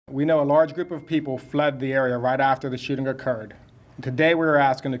We know a large group of people fled the area right after the shooting occurred. Today we are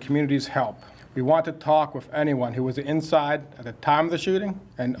asking the community's help. We want to talk with anyone who was inside at the time of the shooting,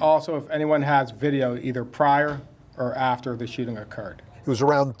 and also if anyone has video either prior or after the shooting occurred. It was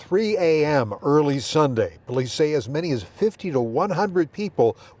around 3 a.m. early Sunday. Police say as many as 50 to 100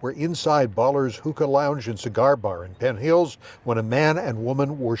 people were inside Baller's Hookah Lounge and Cigar Bar in Penn Hills when a man and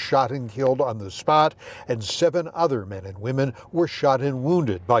woman were shot and killed on the spot, and 7 other men and women were shot and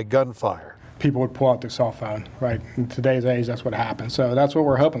wounded by gunfire. People would pull out their cell phone, right? In today's age, that's what happens. So that's what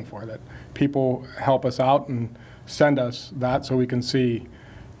we're hoping for, that people help us out and send us that so we can see,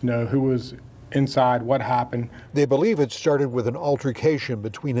 who was inside, what happened. They believe it started with an altercation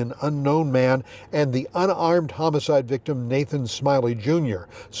between an unknown man and the unarmed homicide victim Nathan Smiley Jr.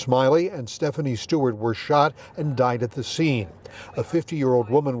 Smiley and Stephanie Stewart were shot and died at the scene. A 50-year-old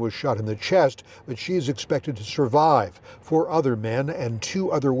woman was shot in the chest, but she is expected to survive. 4 other men and 2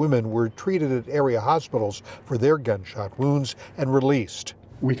 other women were treated at area hospitals for their gunshot wounds and released.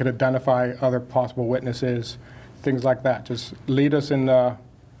 We could identify other possible witnesses, things like that. Just lead us in a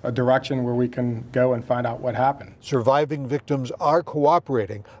direction where we can go and find out what happened. Surviving victims are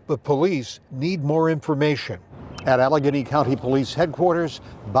cooperating, but police need more information. At Allegheny County Police Headquarters,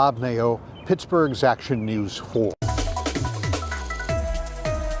 Bob Mayo, Pittsburgh's Action News 4.